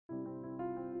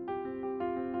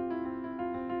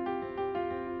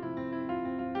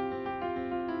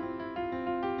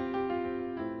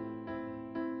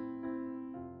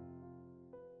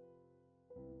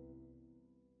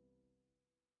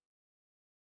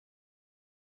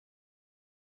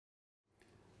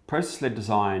Process-led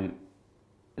design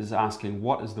is asking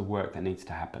what is the work that needs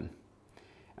to happen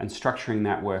and structuring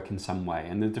that work in some way,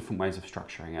 and there are different ways of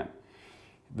structuring it.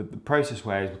 The process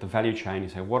way is with the value chain. You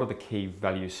say, what are the key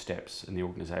value steps in the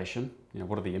organization?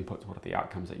 What are the inputs, what are the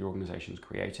outcomes that your organization is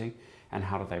creating, and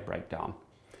how do they break down?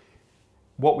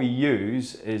 What we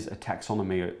use is a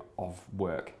taxonomy of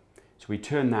work. So we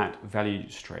turn that value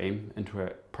stream into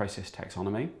a process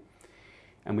taxonomy,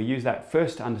 and we use that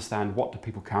first to understand what do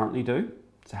people currently do.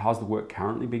 So how's the work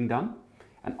currently being done?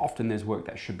 And often there's work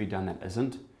that should be done that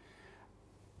isn't.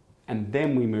 And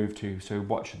then we move to, so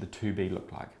what should the to-be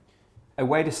look like? A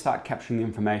way to start capturing the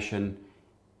information,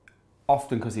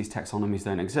 often because these taxonomies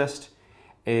don't exist,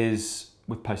 is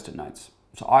with post-it notes.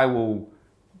 So I will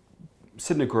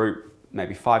sit in a group,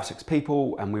 maybe 5, 6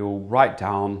 people, and we will write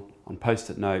down on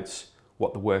post-it notes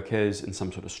what the work is in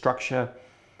some sort of structure.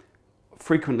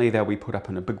 Frequently they'll be put up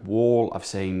on a big wall. I've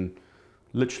seen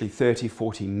literally 30,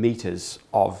 40 meters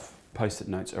of post-it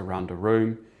notes around a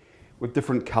room with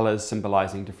different colors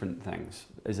symbolizing different things.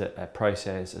 Is it a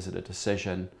process? Is it a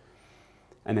decision?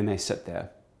 And then they sit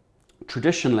there.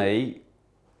 Traditionally,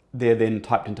 they're then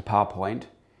typed into PowerPoint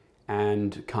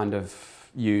and kind of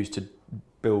used to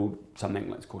build something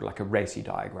that's called like a RACI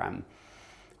diagram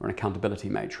or an accountability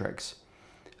matrix.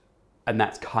 And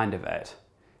that's kind of it,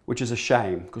 which is a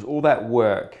shame because all that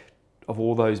work of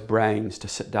all those brains to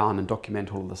sit down and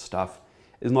document all of this stuff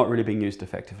is not really being used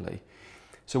effectively.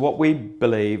 So what we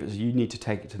believe is you need to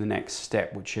take it to the next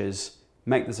step, which is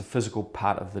make this a physical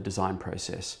part of the design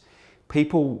process.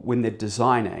 People, when they're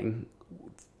designing,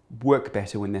 work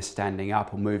better when they're standing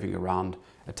up or moving around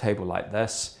a table like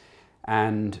this.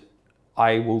 And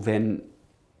I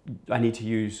need to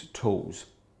use tools.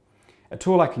 A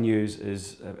tool I can use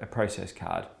is a process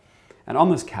card. And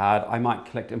on this card, I might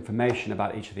collect information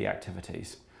about each of the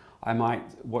activities. I might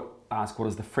ask what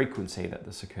is the frequency that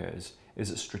this occurs. Is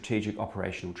it strategic,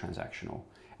 operational, transactional?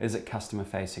 Is it customer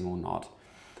facing or not?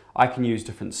 I can use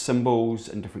different symbols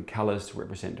and different colors to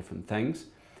represent different things,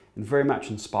 and very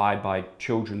much inspired by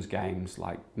children's games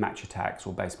like match attacks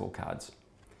or baseball cards.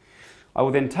 I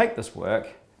will then take this work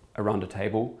around a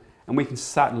table and we can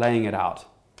start laying it out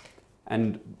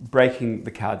and breaking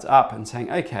the cards up and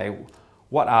saying, okay,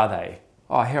 what are they?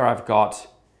 Oh, here I've got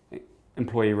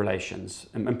employee relations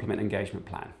and implement engagement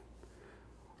plan.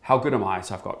 How good am I?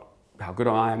 So I've got how good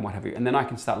am I and what have you. And then I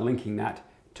can start linking that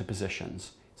to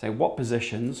positions. Say what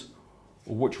positions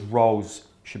or which roles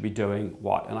should be doing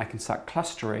what. And I can start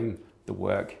clustering the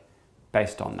work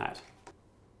based on that.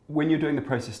 When you're doing the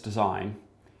process design,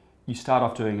 you start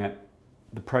off doing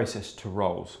the process to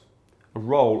roles. A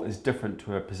role is different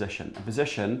to a position. A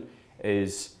position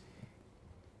is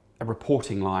a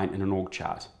reporting line in an org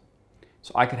chart.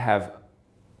 So I could have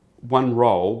one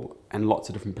role and lots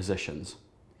of different positions.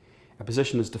 A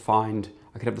position is defined,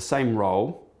 I could have the same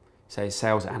role, say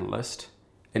sales analyst,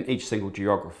 in each single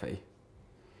geography.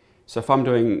 So if I'm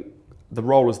doing, the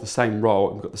role is the same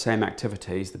role, we've got the same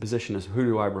activities, the position is who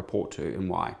do I report to and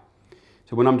why.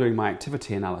 So when I'm doing my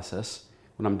activity analysis,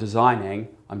 when I'm designing,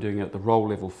 I'm doing it at the role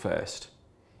level first,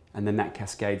 and then that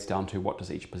cascades down to what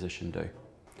does each position do.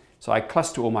 So I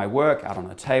cluster all my work out on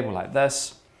a table like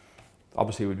this.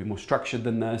 Obviously it would be more structured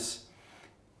than this.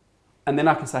 And then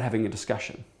I can start having a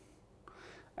discussion.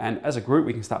 And as a group,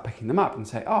 we can start picking them up and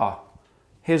say, oh,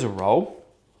 here's a role.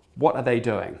 What are they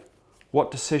doing? What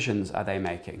decisions are they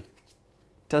making?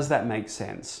 Does that make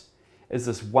sense? Is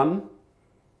this one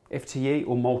FTE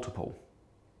or multiple?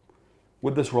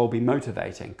 Would this role be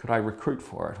motivating? Could I recruit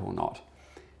for it or not?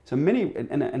 So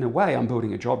in a way, I'm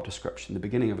building a job description, the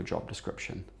beginning of a job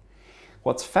description.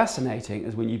 What's fascinating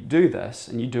is when you do this,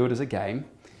 and you do it as a game,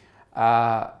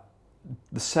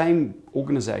 the same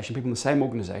organization, people in the same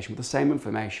organization with the same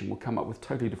information will come up with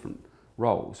totally different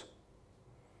roles.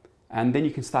 And then you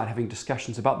can start having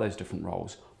discussions about those different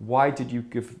roles. Why did you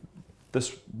give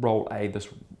this role A this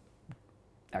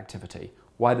activity?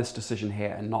 Why this decision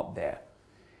here and not there?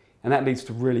 And that leads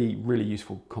to really, really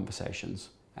useful conversations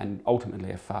and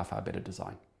ultimately a far, far better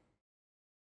design.